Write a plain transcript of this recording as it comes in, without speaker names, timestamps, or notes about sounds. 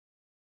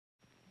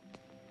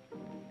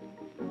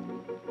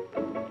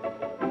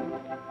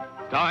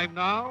Time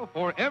now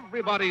for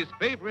everybody's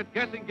favorite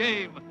guessing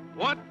game,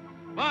 What's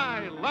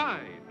My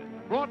Line?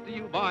 Brought to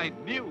you by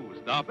New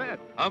Stop It,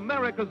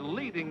 America's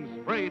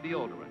leading spray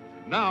deodorant.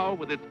 Now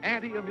with its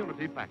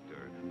anti-immunity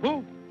factor.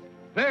 Poof,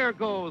 there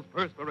goes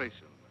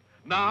perspiration.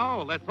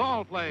 Now let's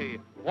all play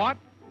What's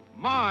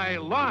My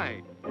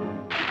Line?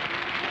 And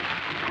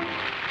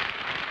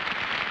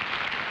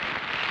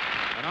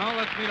now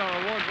let's meet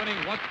our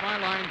award-winning What's My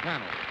Line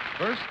panel.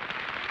 First,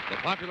 the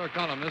popular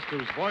columnist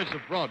whose voice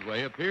of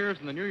Broadway appears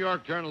in the New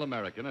York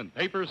Journal-American and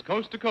papers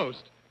coast to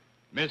coast,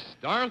 Miss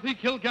Dorothy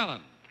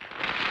Kilgallen.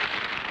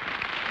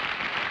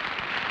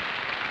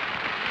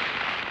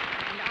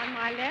 And on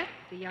my left,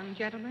 the young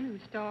gentleman who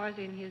stars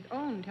in his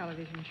own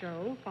television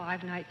show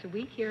 5 nights a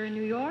week here in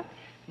New York,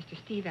 Mr.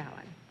 Steve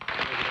Allen.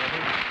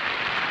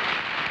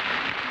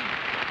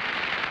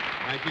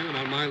 Thank you. And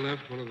on my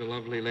left, one of the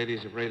lovely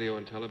ladies of radio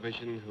and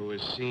television who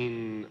is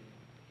seen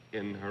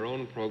in her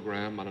own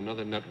program on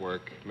another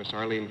network, Miss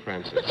Arlene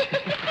Francis.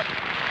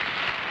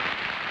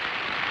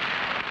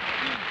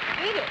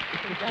 Bennett,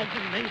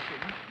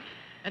 congratulations.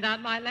 And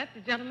on my left, a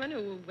gentleman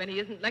who, when he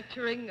isn't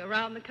lecturing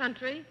around the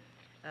country,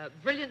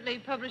 brilliantly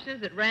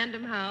publishes at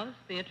Random House,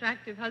 the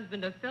attractive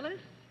husband of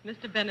Phyllis,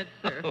 Mr. Bennett,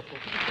 Cerf. Well,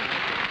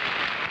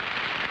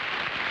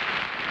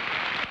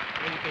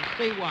 you can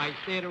see why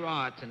Theater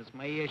Arts, and it's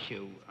my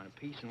issue, on a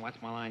piece in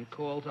What's My Line,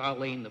 calls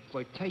Arlene the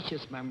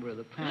flirtatious member of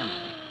the panel.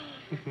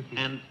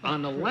 And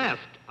on the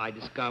left, I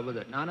discover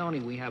that not only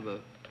we have a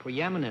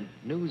preeminent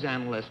news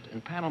analyst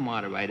and panel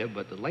moderator,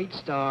 but the late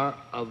star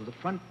of the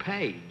front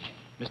page,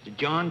 Mr.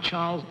 John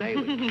Charles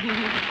Daly. Thank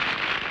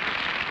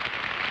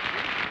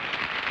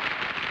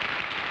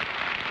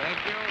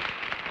you.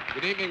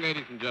 Good evening,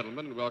 ladies and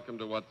gentlemen, and welcome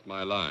to What's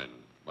My Line.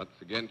 Once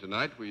again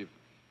tonight, we've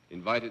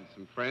invited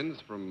some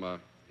friends from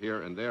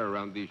here and there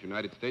around these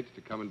United States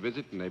to come and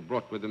visit, and they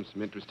brought with them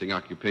some interesting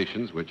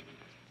occupations, which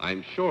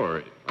I'm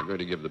sure are going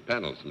to give the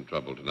panel some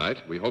trouble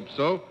tonight. We hope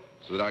so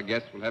that our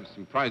guests will have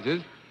some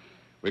prizes.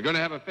 We're going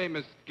to have a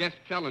famous guest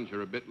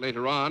challenger a bit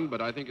later on,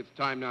 but I think it's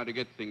time now to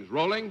get things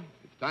rolling.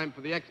 It's time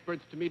for the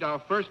experts to meet our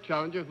first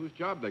challenger, whose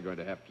job they're going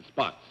to have to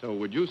spot. So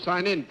would you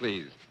sign in,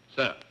 please,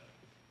 sir?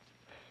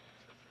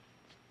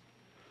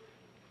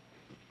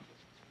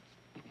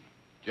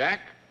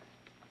 Jack?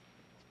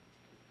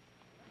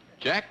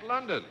 Jack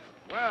London.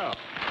 Well.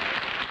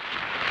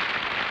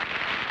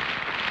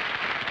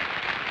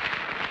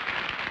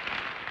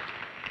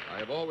 I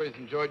have always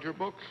enjoyed your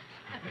books.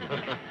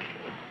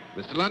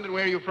 Mr. London,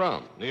 where are you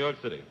from? New York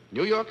City.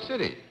 New York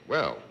City.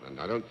 Well, and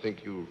I don't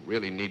think you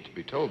really need to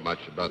be told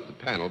much about the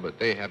panel, but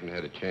they haven't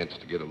had a chance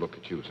to get a look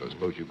at you, so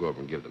suppose you go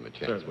over and give them a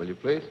chance, will you,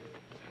 please?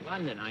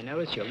 London, I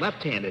notice you're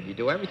left-handed. You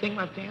do everything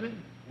left-handed?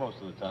 Most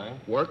of the time.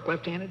 Work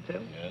left-handed,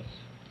 too? Yes.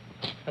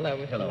 Hello,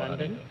 Mr. Hello,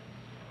 London.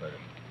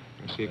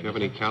 Let's see if you have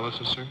any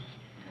calluses, sir.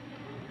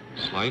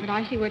 Slight. Could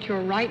I see what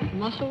your right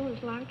muscle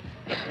is like?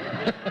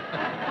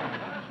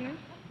 Here?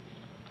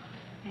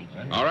 Thank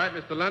you. All right,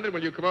 Mr. London,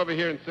 will you come over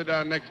here and sit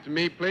down next to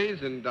me,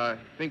 please? And I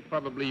think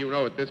probably you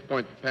know at this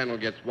point the panel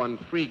gets one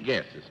free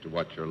guess as to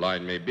what your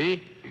line may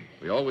be.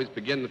 We always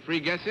begin the free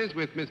guesses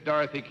with Miss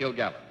Dorothy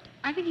Kilgallen.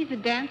 I think he's a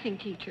dancing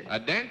teacher. A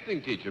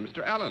dancing teacher,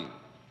 Mr. Allen.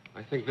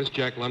 I think this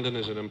Jack London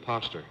is an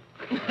imposter.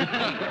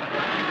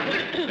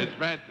 Miss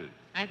Francis.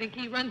 I think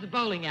he runs a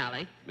bowling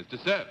alley. Mr.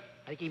 Cerf.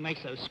 I think he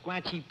makes those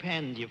scratchy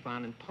pens you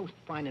find in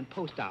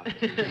post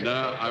offices.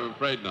 No, I'm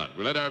afraid not.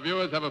 We'll let our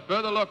viewers have a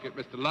further look at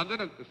Mr. London.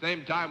 At the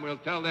same time, we'll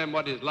tell them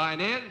what his line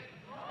is.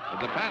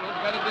 But the panel's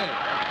better dig.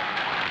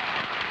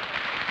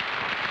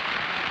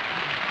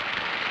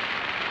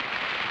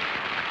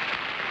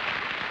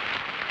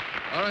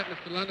 All right,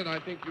 Mr. London, I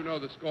think you know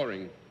the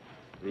scoring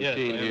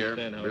routine here.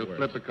 We'll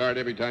flip a card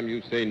every time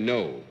you say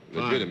no.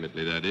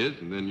 Legitimately, that is.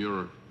 And then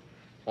you're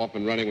off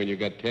and running when you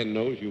got 10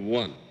 no's, you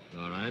won.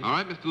 All right. All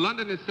right, Mr.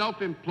 London is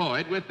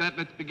self-employed. With that,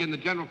 let's begin the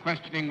general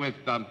questioning with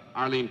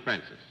Arlene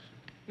Francis.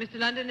 Mr.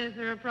 London, is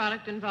there a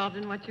product involved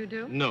in what you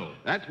do? No.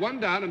 That's 1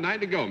 down and 9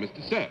 to go.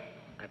 Mr. Cerf.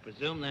 I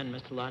presume then,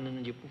 Mr. London,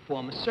 that you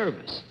perform a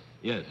service.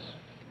 Yes.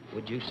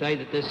 Would you say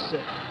that this...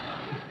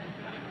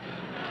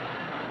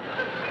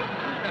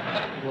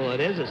 Well, it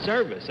is a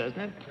service, isn't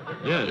it?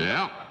 Yes.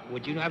 Yeah.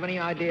 Would you have any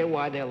idea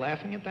why they're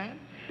laughing at that?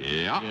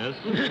 Yeah. Yes.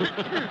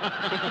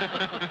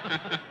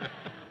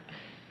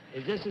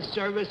 Is this a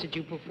service that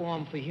you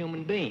perform for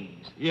human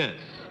beings? Yes.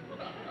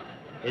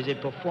 Is it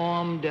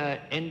performed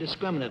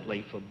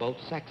indiscriminately for both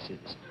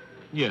sexes?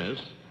 Yes.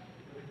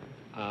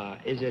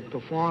 Is it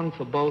performed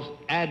for both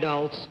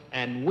adults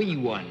and wee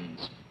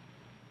ones?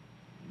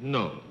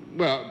 No.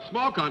 Well,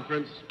 small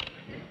conference.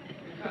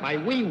 By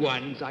wee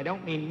ones, I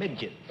don't mean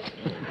midgets.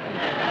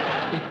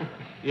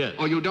 Yes.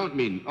 Oh, you don't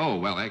mean... Oh,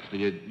 well, actually,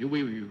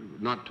 you're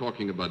not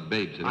talking about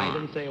babes in I arms.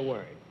 didn't say a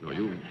word. No,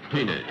 you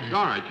teenage.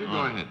 All right, you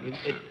go ahead.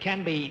 It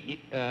can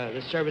be,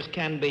 the service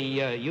can be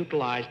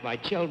utilized by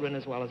children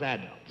as well as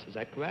adults. Is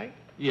that correct?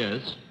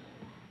 Yes.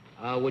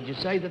 Would you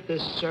say that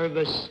this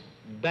service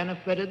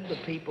benefited the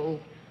people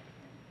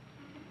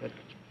that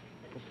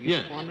you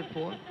Yes. performed it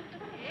for?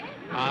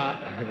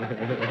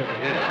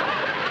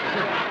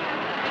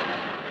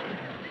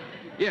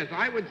 Yes,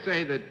 I would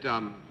say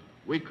that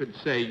we could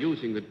say,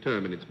 using the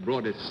term in its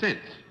broadest sense,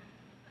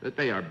 that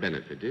they are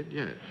benefited,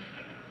 yes.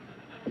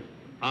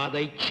 Are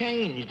they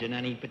changed in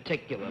any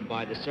particular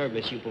by the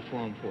service you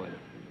perform for them?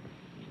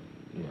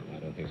 Well, I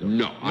don't think so.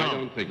 No, I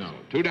don't think so.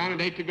 2 down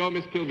and 8 to go,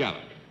 Miss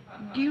Kilgallen.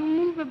 Do you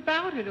move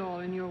about at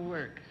all in your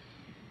work?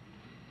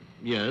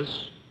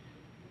 Yes.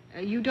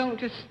 You don't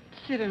just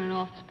sit in an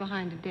office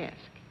behind a desk?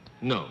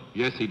 No.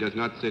 Yes, he does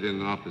not sit in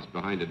an office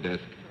behind a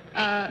desk.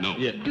 No.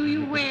 Yeah. Do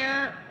you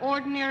wear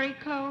ordinary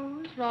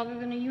clothes rather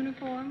than a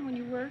uniform when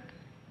you work?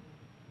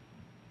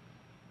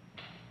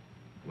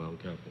 Well,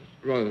 careful.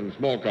 Rather than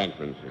small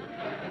conference.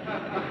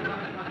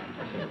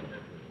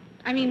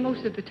 I mean,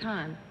 most of the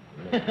time.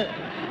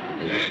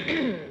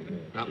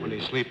 Not when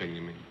he's sleeping,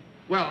 you mean?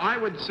 Well, I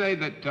would say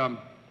that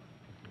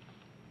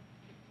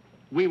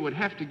we would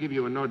have to give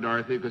you a no,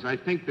 Dorothy, because I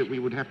think that we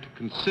would have to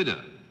consider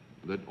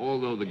that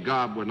although the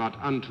garb were not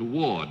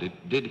untoward,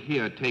 it did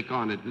here take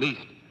on at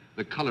least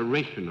the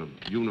coloration of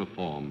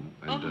uniform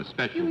and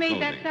special You made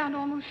clothing. that sound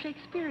almost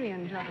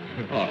Shakespearean, John.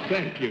 Oh,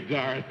 thank you,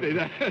 Dorothy.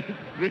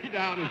 3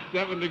 down and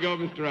 7 to go,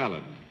 Mr.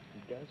 Allen.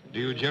 Do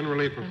you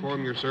generally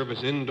perform your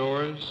service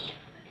indoors?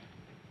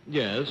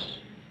 Yes.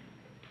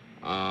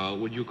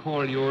 Would you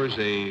call yours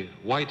a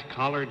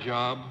white-collar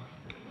job?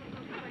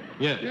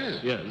 Yes.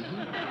 Yes.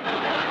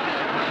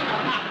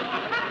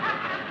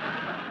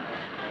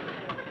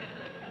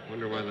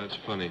 Wonder why that's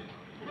funny.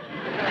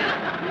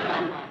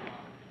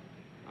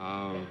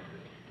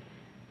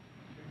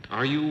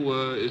 Are you,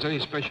 is any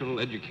special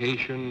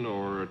education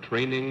or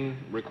training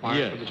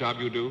required for the job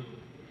you do?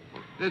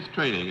 There's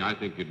training. I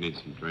think you'd need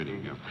some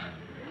training, yeah.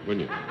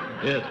 Wouldn't you?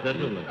 Yes,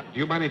 definitely. Do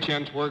you by any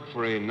chance work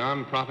for a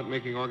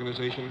non-profit-making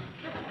organization?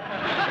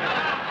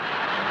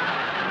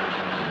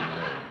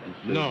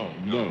 No.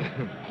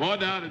 4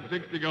 down and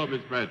 6 to go,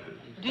 Miss Francis.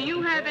 Do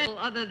you have any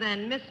other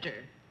than Mr.?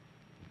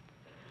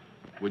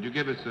 Would you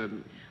give us a...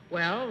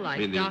 Well, like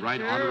mean the doctor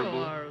right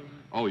honorable? or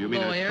Oh, you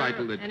mean lawyer, a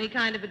title that... any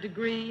kind of a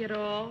degree at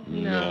all?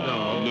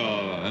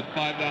 No. That's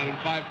 5 down and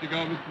 5 to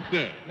go, Mr.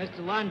 Cerf.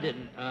 Mr.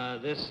 London,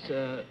 this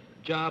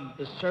job,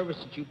 the service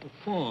that you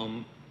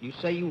perform, you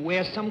say you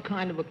wear some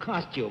kind of a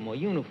costume or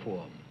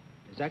uniform.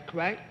 Is that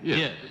correct?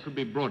 Yes. It could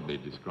be broadly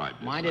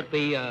described. Might it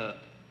be a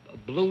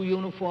blue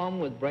uniform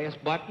with brass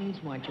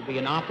buttons? Might you be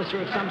an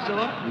officer of some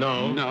sort?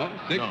 No.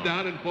 6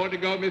 down and 4 to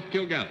go, Miss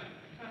Kilgallen.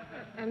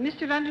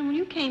 Mr. London, when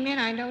you came in,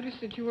 I noticed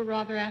that you were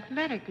rather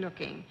athletic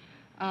looking.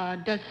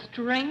 Does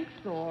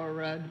strength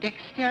or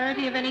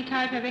dexterity of any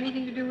type have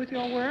anything to do with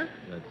your work?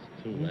 That's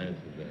 2 answers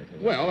there.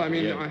 Well, I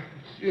mean,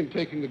 in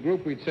taking the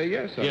group, we'd say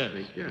yes, I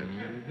think. Yes.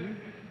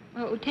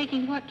 Mm-hmm.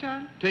 Taking what,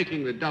 John?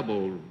 Taking the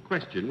double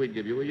question, we'd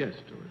give you a yes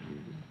to it.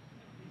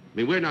 I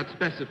mean, we're not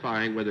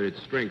specifying whether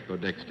it's strength or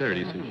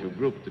dexterity since you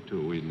grouped the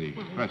two in the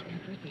question.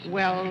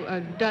 Well,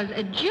 does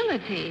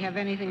agility have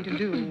anything to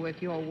do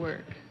with your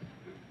work?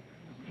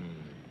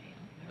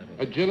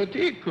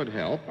 Agility, it could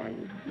help.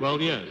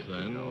 Well, yes,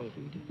 then.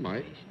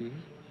 Might.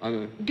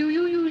 Do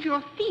you use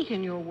your feet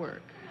in your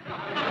work? No.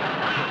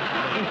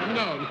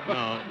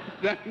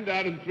 7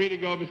 down and 3 to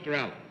go, Mr.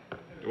 Allen.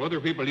 Do other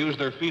people use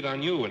their feet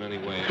on you in any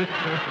way?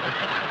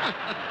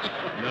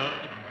 No.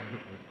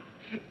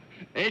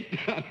 8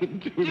 down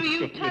and 2 Do to you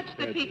go, touch Miss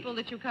the Francis. people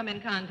that you come in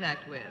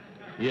contact with?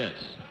 Yes.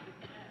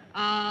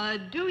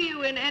 Do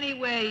you in any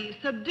way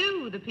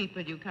subdue the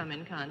people you come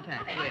in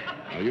contact with?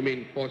 You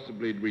mean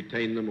forcibly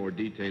retain them or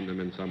detain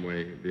them in some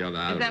way or the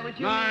other? Is that what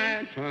you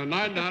mean?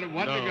 9 down and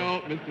 1 to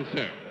go, Mr.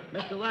 Cerf.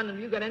 Mr. London,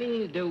 have you got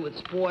anything to do with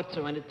sports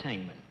or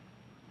entertainment?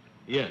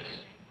 Yes.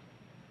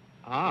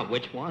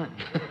 Which one?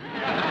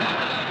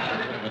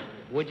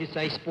 Would you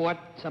say sport,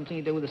 something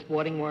to do with the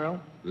sporting world?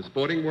 The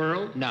sporting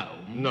world? No.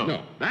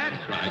 No,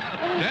 that's right.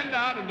 10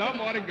 down and no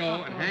more to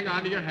go, and hang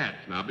on to your hats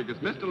now, because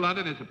Mr.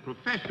 London is a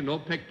professional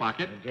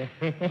pickpocket.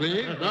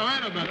 Please? No,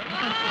 wait a minute.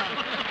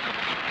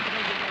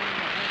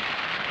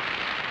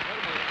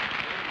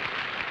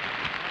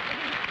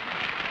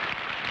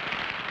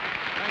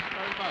 Thanks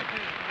very much.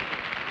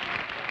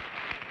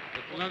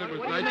 Mr. London was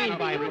What do you nice mean enough-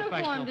 by uniform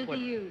professional does he foot?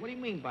 use? What do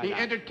you mean by He that?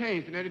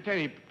 entertains, an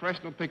entertaining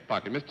professional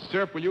pickpocket. Mr.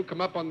 Cerf, will you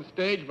come up on the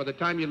stage? By the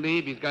time you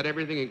leave, he's got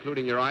everything,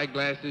 including your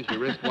eyeglasses, your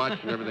wristwatch,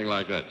 and everything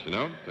like that, you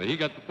know? So he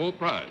got the full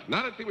prize.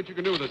 Now let's see what you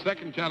can do with the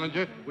second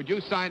challenger. Would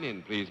you sign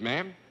in, please,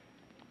 ma'am?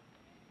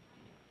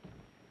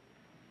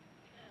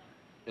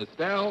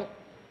 Estelle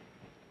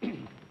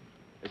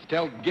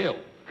Gill.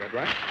 Is that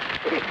right?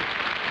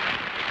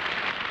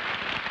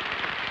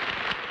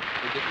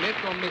 Is it Miss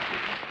or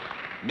Mrs.?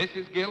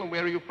 Mrs. Gill, and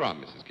where are you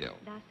from, Mrs. Gill?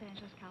 Los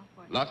Angeles,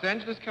 California. Los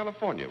Angeles,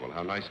 California. Well,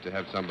 how nice to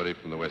have somebody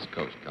from the West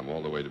Coast come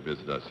all the way to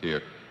visit us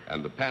here.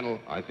 And the panel,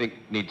 I think,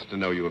 needs to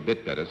know you a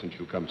bit better since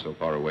you come so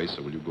far away,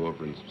 so will you go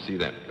over and see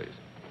them, please?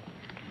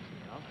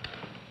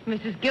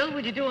 Mrs. Gill,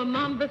 would you do a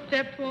mamba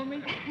step for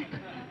me?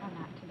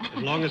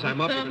 As long as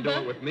I'm up, you can do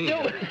it with me.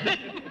 Do it.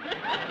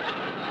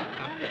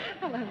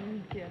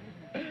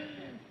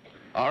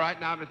 All right,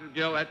 now, Mrs.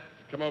 Gill, let's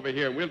come over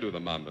here and we'll do the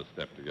Mamba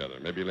step together,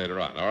 maybe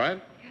later on, all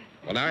right?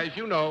 Well, now, as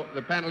you know,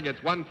 the panel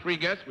gets one free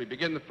guess. We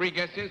begin the free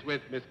guesses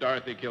with Miss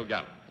Dorothy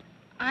Kilgallen.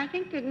 I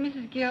think that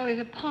Mrs. Gill is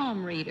a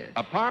palm reader.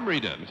 A palm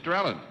reader. Mr.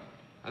 Allen.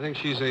 I think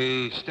she's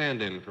a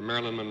stand-in for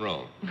Marilyn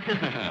Monroe.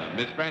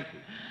 Miss Francis.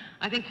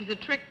 I think she's a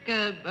trick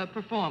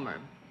performer.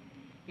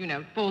 You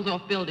know, falls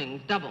off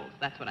buildings, doubles.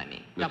 That's what I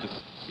mean. Mr.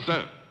 Doubles.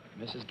 Cerf.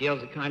 Mrs.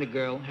 Gill's the kind of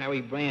girl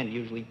Harry Brand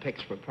usually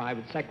picks for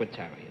private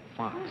secretary at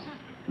Fox.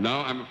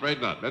 No, I'm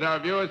afraid not. Let our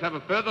viewers have a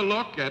further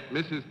look at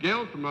Mrs.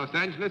 Gill from Los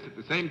Angeles. At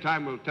the same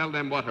time, we'll tell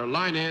them what her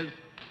line is,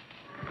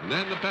 and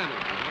then the panel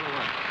will go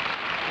away.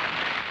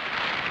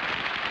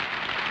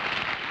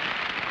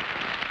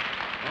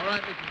 All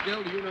right, Mrs.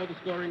 Gill, do you know the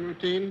scoring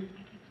routine?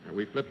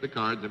 We flip the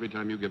cards every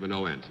time you give a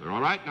no answer. All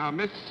right, now,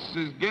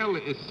 Mrs. Gill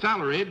is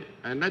salaried,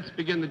 and let's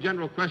begin the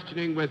general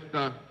questioning with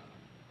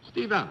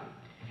Steve Allen.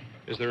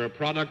 Is there a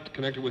product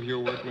connected with your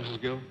work,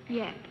 Mrs. Gill?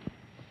 Yes.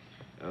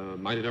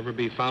 Might it ever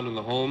be found in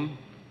the home?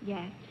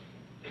 Yes.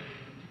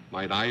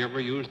 Might I ever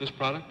use this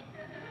product?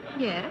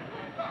 Yes.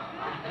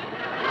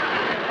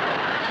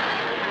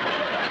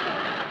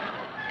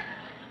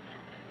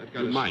 I've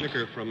got You a might.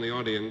 snicker from the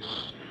audience.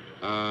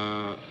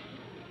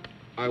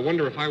 I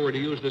wonder if I were to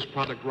use this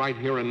product right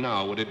here and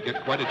now, would it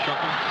get quite a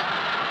chuckle?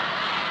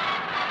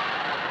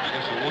 I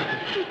guess it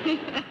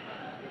would.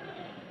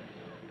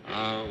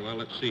 Well,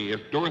 let's see.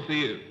 If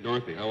Dorothy,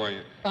 how are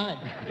you? Fine.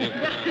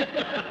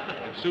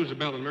 If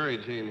Susabelle and Mary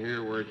Jane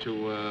here were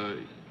to,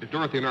 if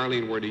Dorothy and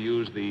Arlene were to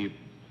use the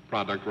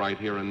product right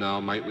here and now,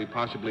 might we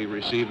possibly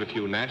receive a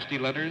few nasty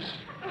letters?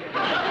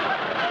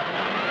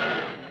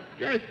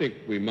 I think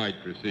we might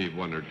receive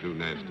one or two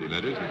nasty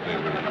letters if they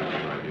were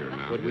right here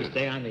now. Would we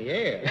stay on the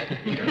air?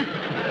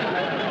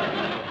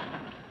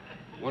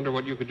 Wonder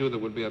what you could do that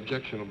would be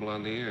objectionable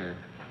on the air.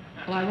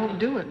 Well, I won't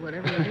do it,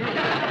 whatever it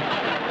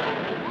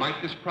is.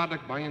 Might this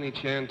product, by any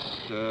chance,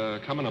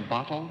 come in a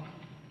bottle?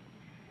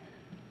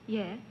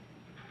 Yes.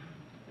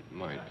 It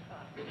might.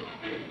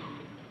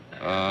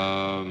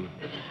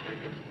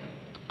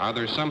 Are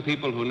there some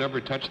people who never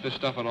touch this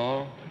stuff at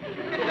all?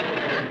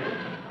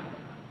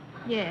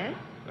 Yes.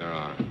 There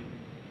are.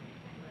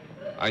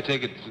 I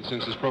take it,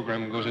 since this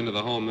program goes into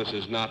the home, this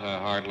is not a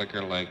hard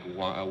liquor like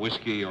a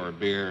whiskey or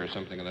beer or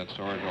something of that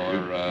sort,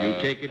 or... You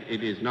take it,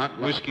 it is not...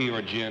 Whiskey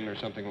or gin or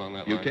something along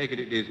that You line? take it,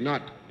 it is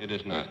not... It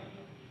is not.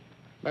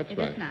 That's It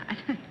right. is not.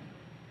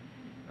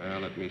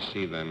 Let me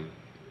see then.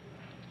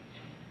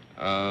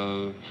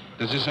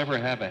 Does this ever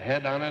have a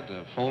head on it?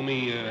 A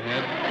foamy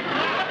head?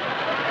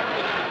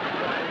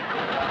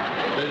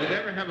 Does it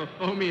ever have a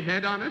foamy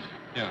head on it?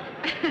 Yeah.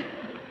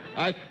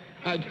 I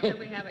Shall don't...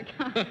 we have a I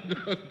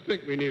comment? don't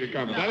think we need a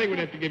comment. I think we'd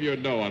have to give you a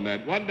no on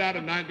that. 1 down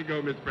and 9 to go,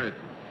 Miss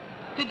Francis.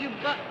 Could you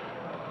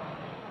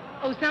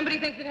Oh, somebody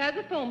thinks it has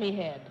a foamy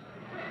head.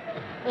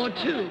 Or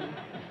two.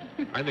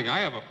 I think I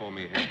have a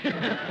foamy head.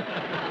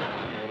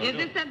 Is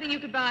this something you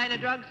could buy in a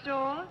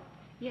drugstore?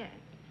 Yes.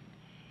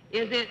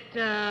 Is it,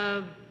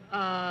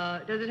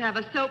 does it have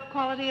a soap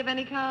quality of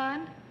any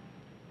kind?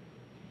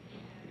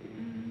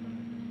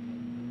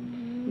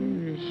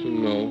 Yes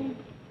and no.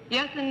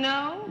 Yes and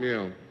no?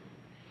 Yeah.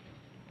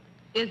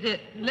 Is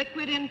it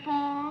liquid in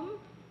form?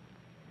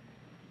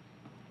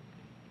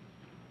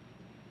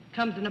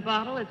 Comes in a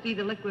bottle. It's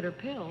either liquid or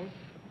pills.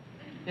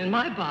 In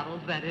my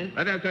bottles, that is.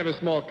 I'd have to have a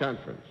small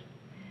conference.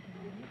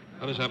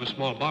 How does it have a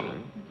small bottle?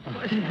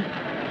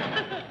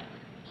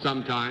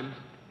 Sometimes.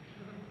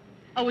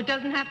 Oh, it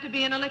doesn't have to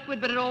be in a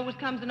liquid, but it always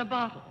comes in a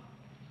bottle.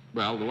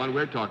 Well, the one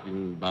we're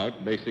talking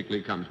about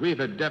basically comes. We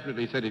have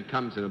definitely said it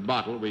comes in a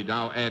bottle. We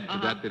now add to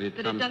that it's That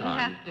it sometimes. doesn't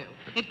have to.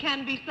 It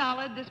can be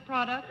solid, this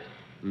product.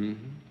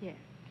 Mm-hmm. Yes.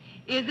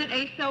 Is it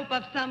a soap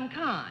of some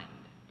kind?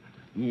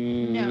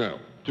 No.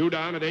 2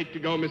 down and 8 to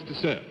go, Mr.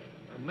 Cerf.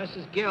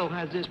 Mrs. Gill,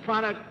 has this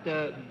product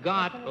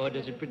got or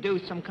does it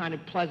produce some kind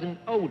of pleasant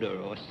odor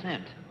or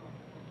scent?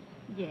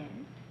 Yes.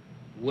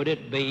 Would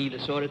it be the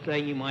sort of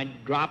thing you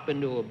might drop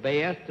into a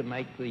bath to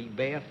make the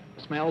bath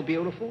smell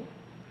beautiful?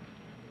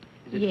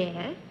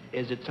 Yes.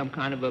 Is it some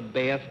kind of a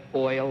bath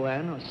oil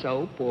then, or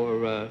soap,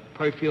 or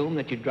perfume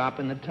that you drop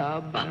in the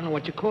tub? I don't know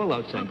what you call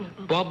those things.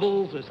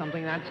 Bubbles or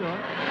something of that sort?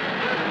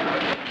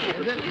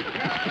 Is it?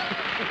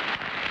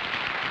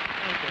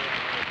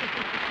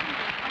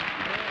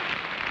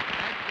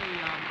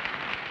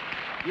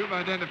 You've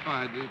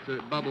identified it's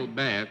a bubble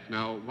bath.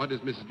 Now, what does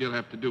Mrs. Gill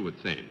have to do with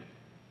same?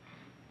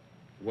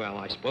 Well,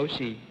 I suppose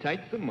she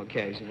takes them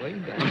occasionally.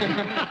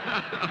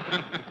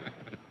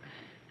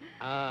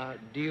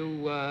 Do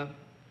you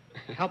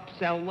help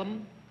sell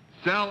them?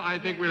 Sell, I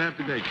think we'll have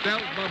to take. Sell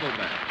bubble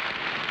bath.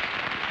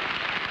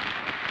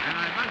 And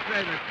I must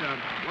say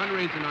that one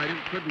reason I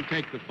couldn't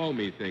take the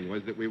foamy thing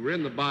was that we were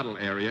in the bottle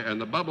area,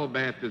 and the bubble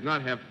bath does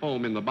not have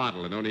foam in the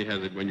bottle. It only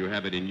has it when you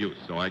have it in use.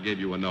 So I gave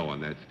you a no on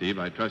that, Steve.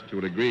 I trust you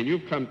would agree. And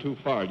you've come too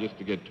far just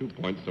to get 2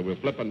 points, so we'll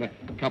flip a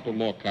couple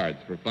more cards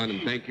for fun.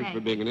 And thank you for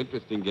being an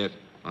interesting guest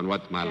on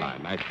What's My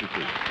Line. Nice to see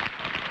you.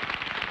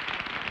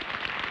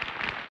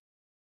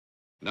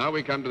 Now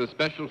we come to the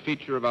special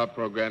feature of our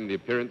program, the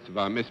appearance of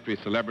our mystery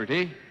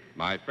celebrity.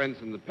 My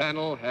friends in the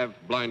panel have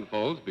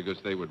blindfolds because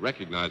they would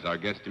recognize our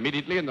guest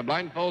immediately, and the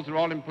blindfolds are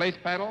all in place,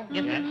 panel?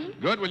 Yes.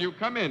 Good. Will you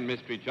come in,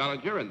 mystery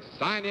challenger, and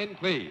sign in,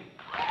 please?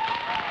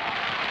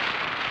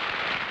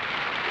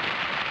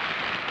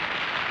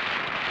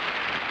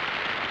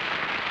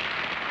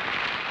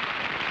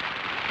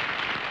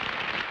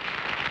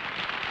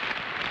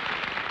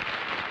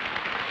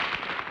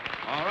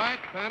 All right,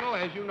 panel,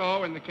 as you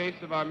know, in the case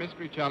of our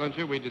mystery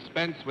challenger, we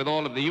dispense with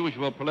all of the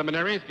usual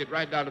preliminaries, get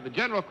right down to the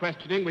general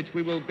questioning, which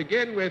we will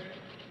begin with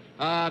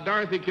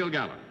Dorothy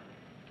Kilgallen.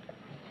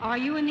 Are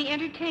you in the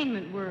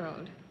entertainment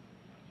world?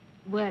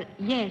 Well,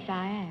 yes,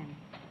 I am.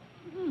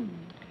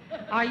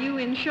 Are you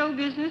in show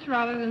business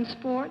rather than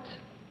sports?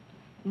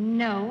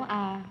 No,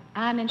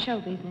 I'm in show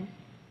business.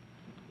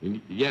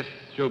 Yes,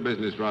 show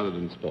business rather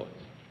than sports.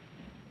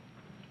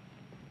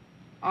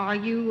 Are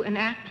you an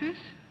actress?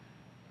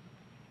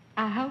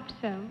 I hope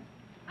so.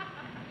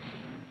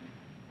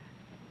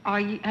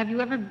 Have you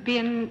ever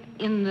been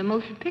in the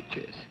motion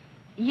pictures?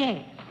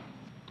 Yes,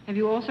 Have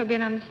you also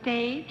been on the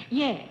stage?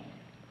 yes.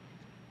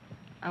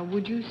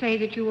 Would you say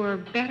that you are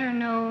better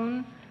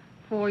known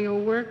for your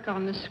work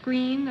on the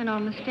screen than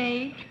on the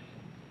stage?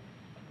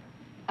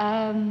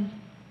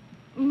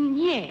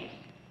 Yes.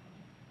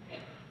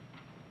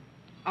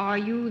 Are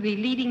you the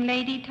leading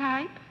lady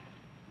type?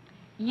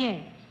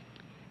 Yes.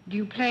 Do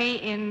you play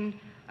in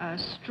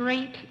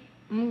straight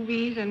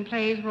movies and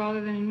plays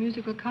rather than in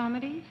musical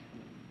comedies?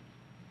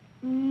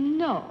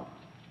 No.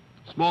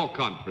 Small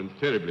conference,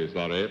 terribly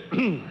sorry.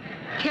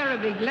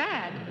 Terribly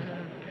glad.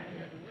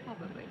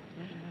 Probably.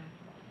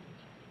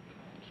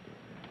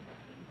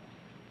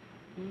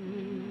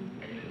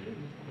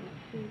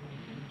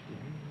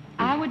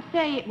 I would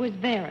say it was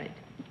varied.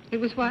 It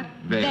was what?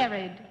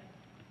 Varied.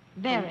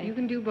 You Varied.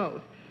 can do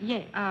both.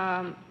 Yes.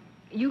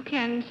 You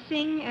can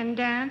sing and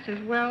dance as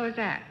well as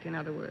act, in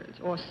other words,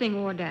 or sing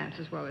or dance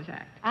as well as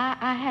act.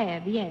 I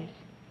have, yes.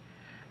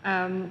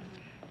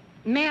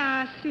 May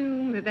I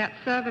assume that that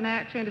Southern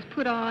accent is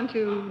put on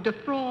to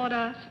defraud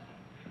us?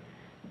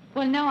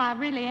 Well, no, I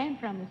really am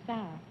from the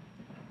South.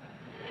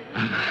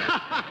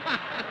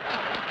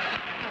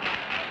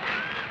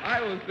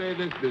 I will say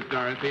this, Miss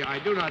Dorothy. I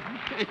do not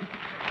think...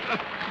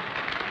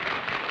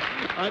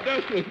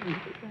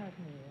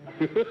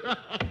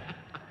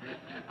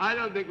 I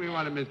don't think we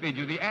want to mislead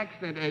you. The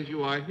accent as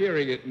you are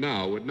hearing it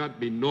now would not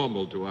be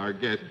normal to our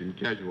guest in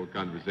casual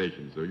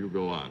conversation, so you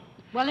go on.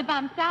 Well, if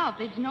I'm South,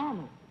 it's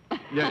normal.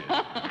 Yes.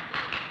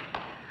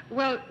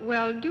 Well,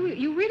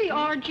 you really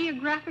are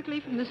geographically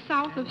from the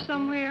south of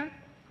somewhere?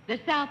 The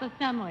South of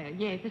somewhere,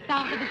 yes. The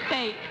South of the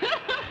state.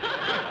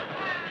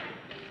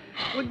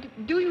 Well,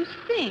 do you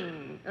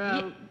sing?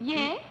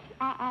 Yes,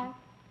 I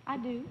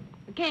do.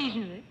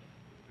 Occasionally.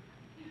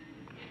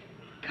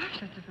 Gosh,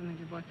 that's a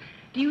familiar voice.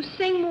 Do you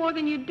sing more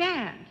than you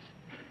dance?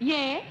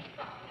 Yes.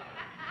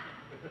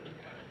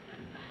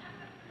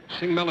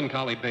 Sing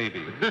Melancholy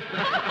Baby.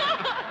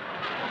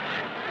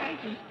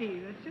 Thank you,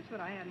 Steve. That's just what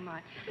I had in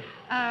mind.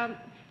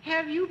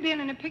 Have you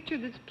been in a picture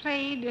that's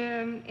played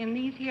in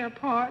these here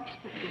parts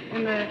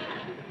in the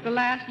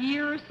last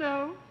year or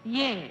so?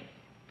 Yes.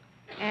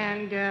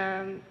 And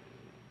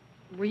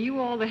were you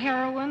all the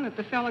heroine that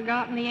the fella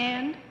got in the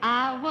end?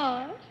 I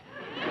was.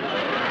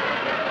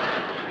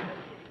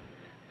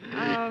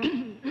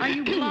 Are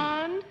you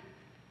blonde?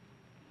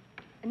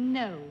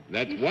 No.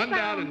 That's You one down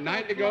sound and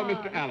 9 so to go,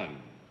 blonde. Mr. Allen.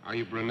 Are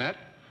you brunette?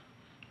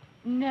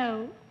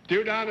 No.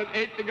 2 down and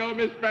 8 to go,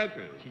 Miss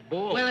Spencer.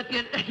 Well,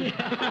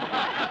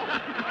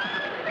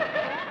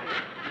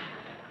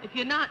 if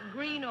you're not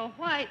green or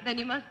white, then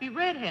you must be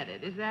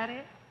redheaded. Is that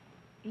it?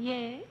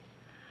 Yes.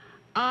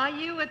 Are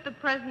you at the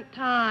present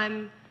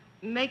time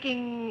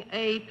making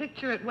a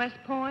picture at West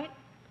Point?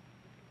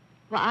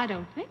 Well, I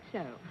don't think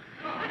so.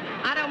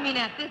 I don't mean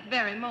at this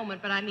very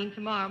moment, but I mean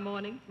tomorrow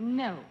morning.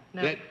 No.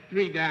 No. That's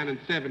 3 down and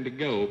 7 to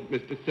go,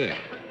 Mr. Cerf.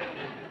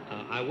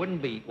 I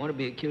wouldn't want to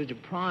be accused of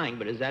prying,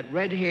 but is that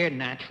red hair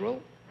natural?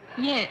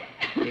 Yes.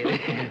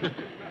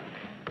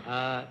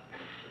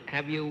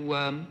 Have you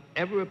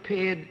ever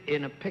appeared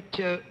in a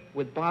picture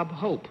with Bob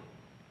Hope?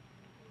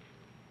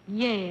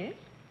 Yes.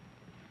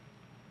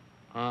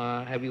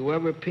 Have you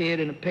ever appeared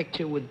in a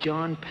picture with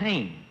John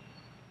Payne?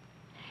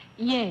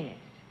 Yes.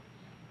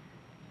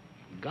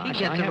 Gosh,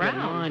 gets I have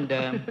around.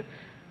 in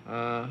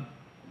mind.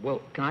 Well,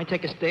 can I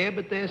take a stab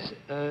at this?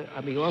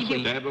 I'd be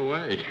awfully. Stab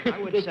away. I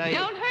would say.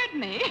 Don't hurt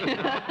me.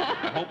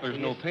 I hope there's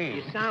no You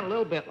pain. sound a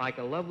little bit like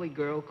a lovely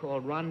girl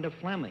called Rhonda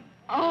Fleming.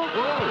 Oh.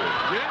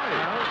 Really?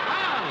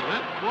 Wow,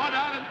 that's 4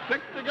 down and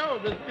 6 to go,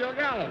 Miss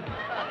Kilgallen.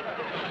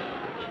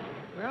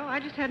 Well, I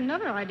just had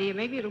another idea.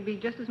 Maybe it'll be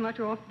just as much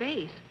off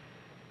base.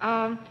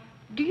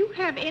 Do you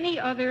have any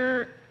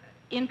other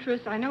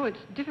interest? I know it's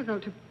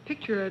difficult to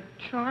picture a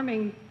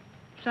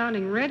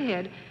charming-sounding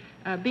redhead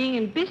being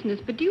in business,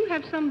 but do you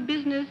have some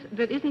business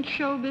that isn't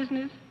show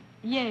business?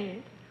 Yes.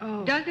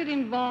 Oh. Does it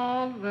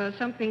involve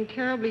something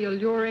terribly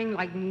alluring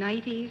like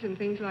nighties and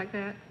things like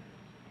that?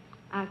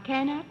 I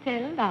cannot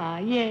tell a lie.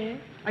 Yes.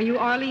 Are you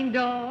Arlene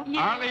Dahl?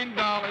 Yes. Arlene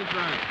Dahl is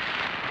right.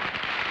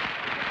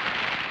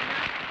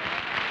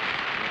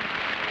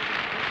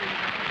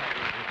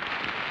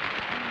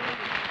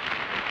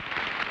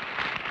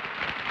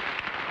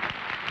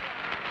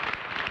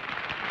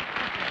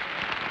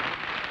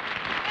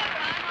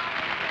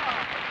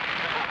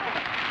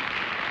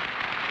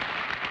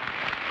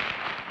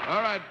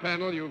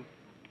 panel, you've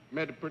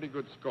made a pretty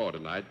good score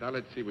tonight. Now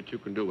let's see what you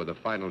can do with a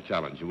final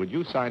challenge. And would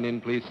you sign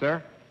in, please,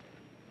 sir?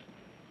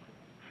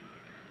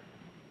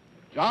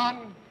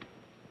 John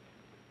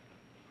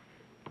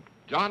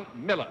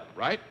Miller,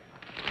 right?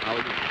 How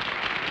would you...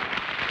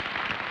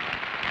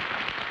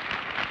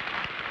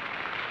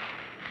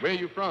 Where are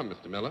you from,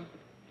 Mr. Miller?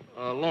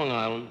 Long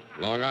Island.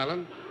 Long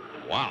Island?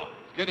 Wow.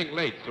 It's getting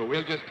late, so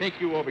we'll just take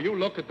you over. You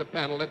look at the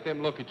panel, let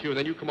them look at you, and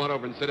then you come on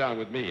over and sit down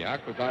with me, huh?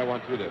 Because I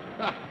want you to...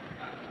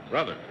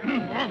 Brother.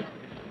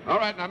 All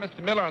right, now,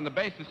 Mr. Miller, on the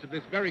basis of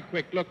this very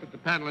quick look that the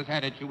panel has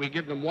had at you, we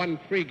give them one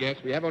free guess.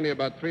 We have only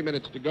about 3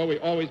 minutes to go. We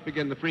always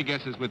begin the free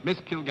guesses with Miss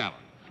Kilgallen.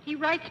 He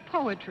writes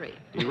poetry.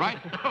 He writes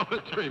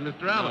poetry,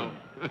 Mr. Allen.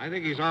 I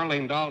think he's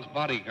Arlene Dahl's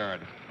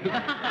bodyguard.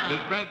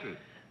 Miss Francis.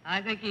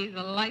 I think he's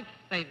a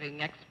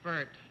life-saving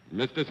expert.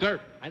 Mr.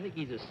 Cerf. I think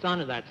he's a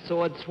son of that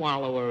sword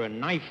swallower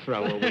and knife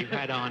thrower we've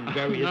had on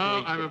various No,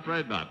 weeks. I'm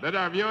afraid not. Let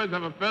our viewers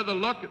have a further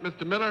look at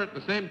Mr. Miller. At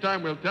the same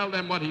time, we'll tell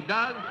them what he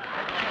does. The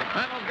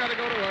panel's got to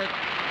go to work.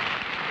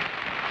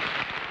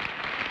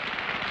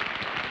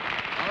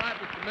 All right,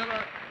 Mr.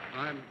 Miller,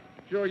 I'm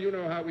sure you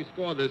know how we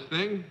score this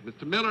thing.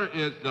 Mr. Miller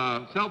is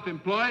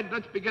self-employed.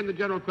 Let's begin the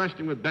general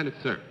question with Bennett,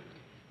 sir.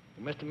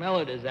 Mr.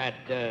 Miller, does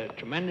that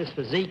tremendous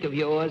physique of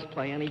yours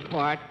play any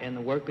part in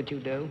the work that you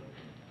do?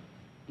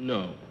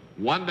 No.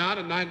 1 down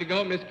and 9 to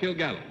go, Miss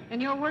Kilgallen.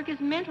 And your work is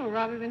mental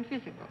rather than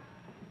physical.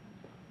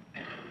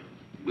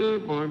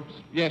 Well,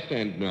 yes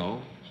and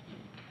no.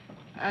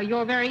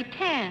 You're very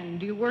tan.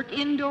 Do you work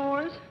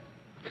indoors?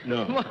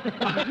 No.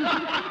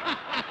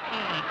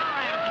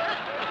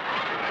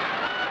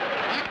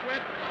 I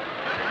quit.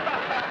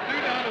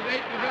 2 down and 8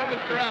 to go,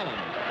 Mr. Allen.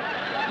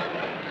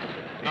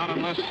 Not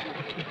unless...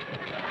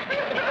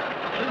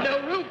 There's no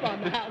roof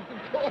on the house,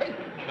 of course.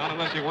 Not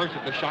unless he works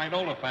at the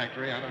Shinola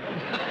factory, I don't know.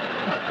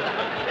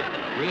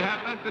 We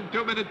have less than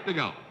 2 minutes to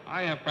go.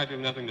 I have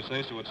practically nothing to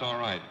say, so it's all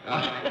right.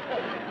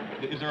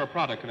 Is there a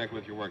product connected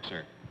with your work,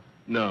 sir?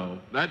 No.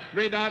 That's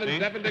 3 down and See?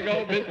 7 to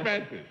go, Miss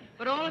Francis.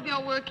 But all of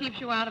your work keeps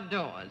you out of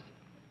doors.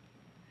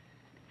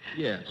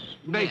 Yes.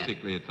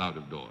 Basically, it's out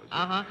of doors.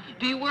 Uh-huh.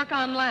 Do you work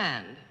on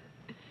land?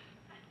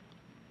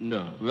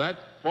 No. That's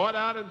 4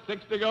 down and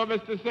 6 to go,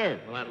 Mr. Cerf.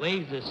 Well, that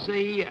leaves the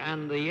sea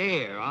and the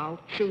air. I'll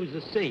choose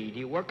the sea. Do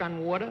you work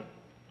on water?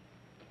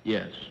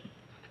 Yes.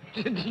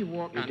 Do you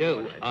walk You on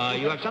do. water?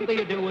 You have something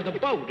to do with a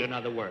boat, in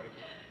other words.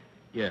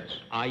 Yes.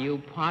 Are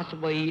you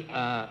possibly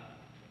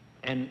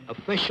an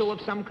official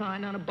of some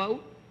kind on a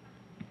boat?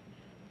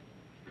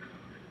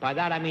 By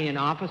that I mean an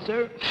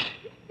officer,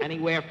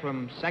 anywhere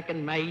from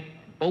second mate,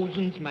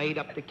 bosun's mate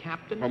up to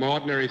captain. From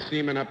ordinary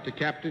seaman up to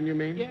captain, you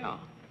mean? Yeah.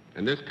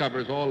 And this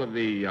covers all of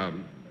the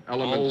elements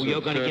Oh, you're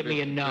of going to give service,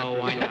 me a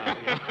no, I know.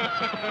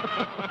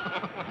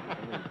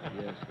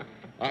 Yes.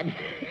 I'm...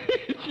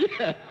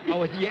 Yes.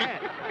 Oh, it's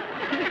yes.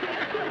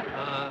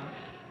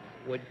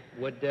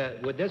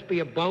 Would this be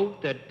a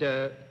boat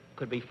that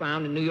could be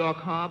found in New York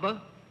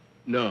Harbor?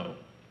 No.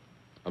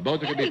 A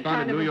boat that could be Any found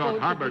kind in of New a boat York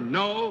could Harbor? be-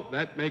 No.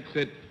 That makes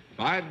it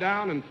 5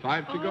 down and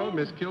 5 to go, Oh.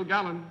 Miss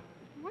Kilgallen.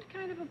 What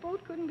kind of a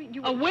boat couldn't be?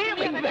 You A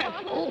whaling Yeah,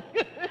 vessel.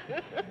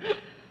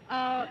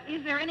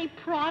 Is there any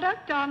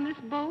product on this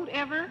boat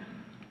ever?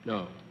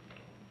 No.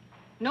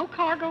 No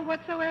cargo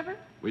whatsoever?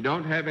 We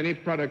don't have any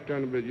product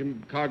on the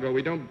cargo.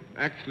 We don't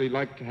actually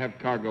like to have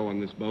cargo on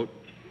this boat.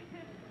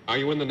 Are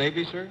you in the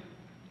Navy, sir?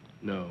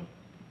 No.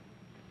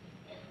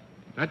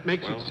 That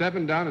makes Well- it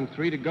 7 down and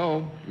 3 to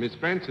go, Miss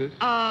Francis.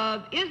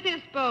 Is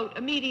this boat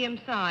a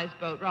medium-sized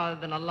boat rather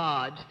than a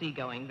large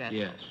seagoing vessel?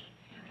 Yes.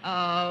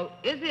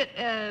 Is it,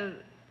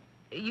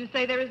 you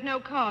say there is no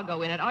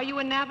cargo in it. Are you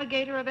a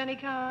navigator of any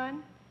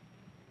kind?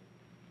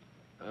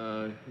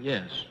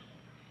 Yes.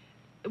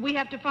 We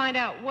have to find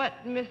out what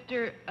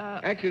Mr.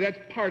 Actually, that's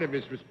part of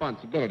his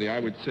responsibility, I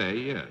would say,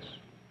 yes.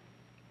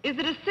 Is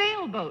it a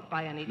sailboat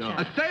by any No.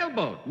 chance? A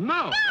sailboat?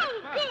 No.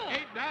 good. 8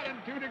 down and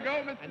 2 to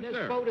go, Mr. And this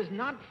Cerf. boat is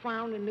not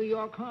found in New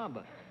York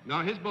Harbor. No,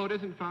 his boat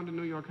isn't found in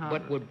New York Harbor.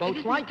 But would boats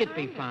isn't like it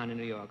be found. found in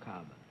New York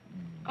Harbor?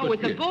 Oh, Could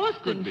it's a be.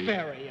 Boston Could be.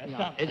 ferry or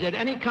something. Is it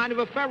any kind of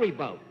a ferry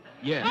boat?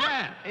 Yes.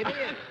 Yeah. It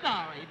is.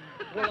 Sorry.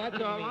 Well,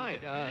 that's all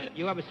right.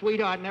 You have a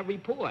sweetheart in every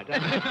port.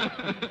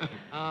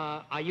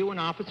 Are you an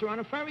officer on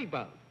a ferry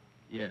boat?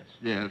 Yes.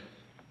 Yes.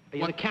 Are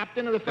you the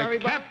captain of the ferry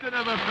The boat? captain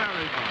of a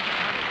ferry boat.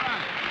 That's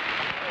right.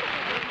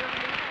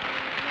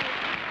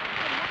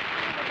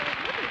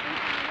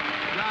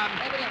 John,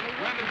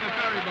 when does the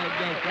ferry boat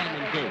go from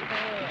and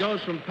to? It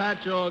goes from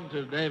Patchogue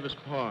to Davis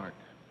Park.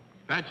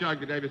 Patchogue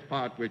to Davis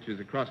Park, which is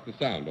across the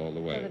Sound all the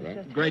way,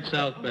 right? Great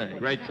South Bay.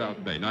 Great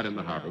South Bay, not in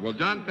the harbor. Well,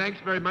 John, thanks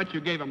very much.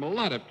 You gave him a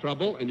lot of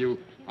trouble, and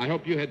I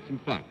hope you had some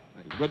fun.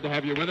 Good to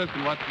have you with us,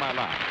 and what's my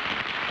line?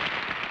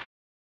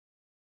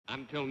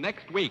 Until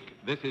next week,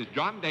 this is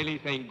John Daly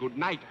saying good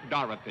night,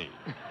 Dorothy.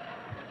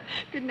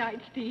 Good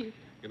night, Steve.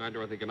 Good night,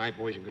 Dorothy. Good night,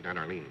 boys, and good night,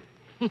 Arlene.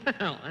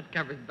 Well, that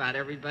covers about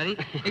everybody,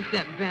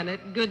 except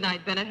Bennett. Good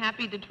night, Bennett.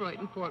 Happy Detroit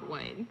and Fort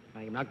Wayne.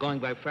 I'm not going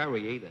by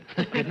ferry either.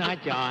 Good night,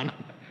 John.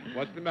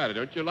 What's the matter?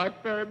 Don't you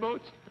like ferry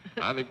boats?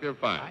 I think they're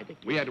fine.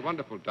 We had a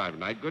wonderful time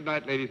tonight. Good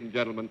night, ladies and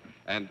gentlemen,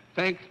 and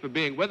thanks for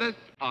being with us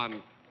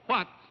on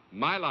What's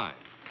My Line?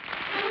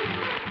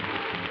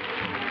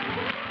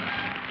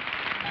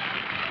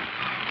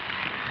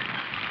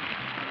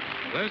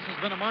 This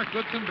has been a Mark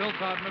Goodson, Bill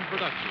Todman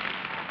production.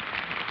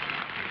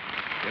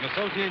 In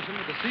association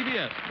with the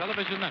CBS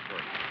Television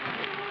Network.